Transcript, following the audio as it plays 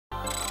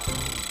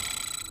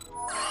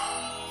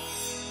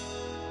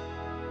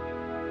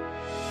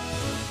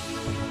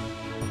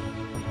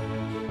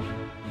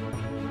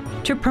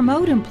To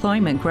promote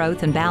employment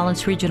growth and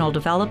balance regional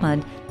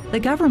development, the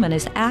government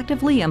is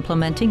actively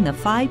implementing the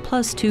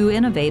 5+2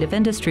 Innovative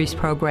Industries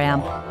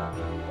program,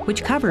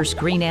 which covers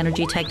green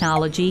energy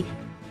technology,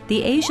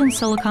 the Asian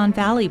Silicon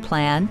Valley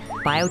Plan,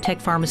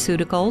 biotech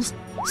pharmaceuticals,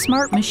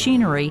 smart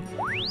machinery,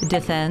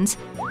 defense,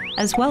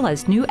 as well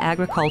as new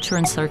agriculture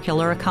and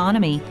circular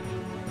economy,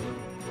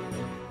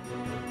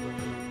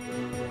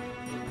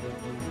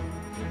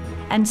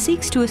 and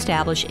seeks to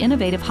establish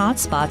innovative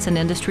hotspots and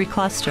industry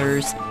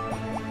clusters.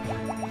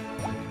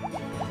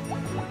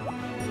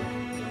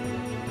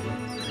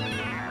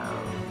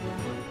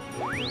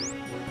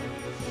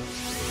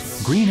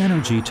 Green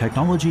Energy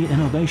Technology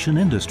Innovation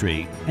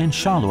Industry in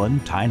Shaoluan,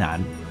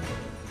 Tainan.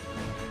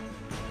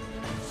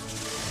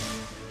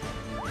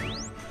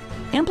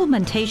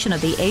 Implementation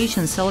of the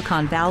Asian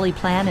Silicon Valley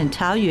Plan in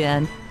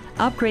Taoyuan,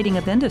 upgrading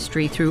of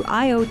industry through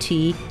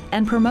IoT,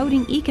 and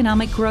promoting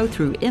economic growth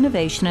through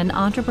innovation and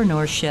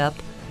entrepreneurship.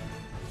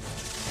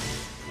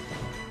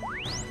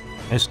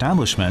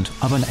 Establishment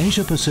of an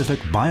Asia-Pacific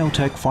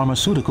Biotech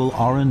Pharmaceutical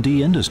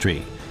R&D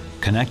Industry,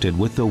 connected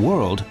with the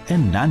world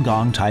in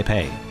Nangong,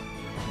 Taipei.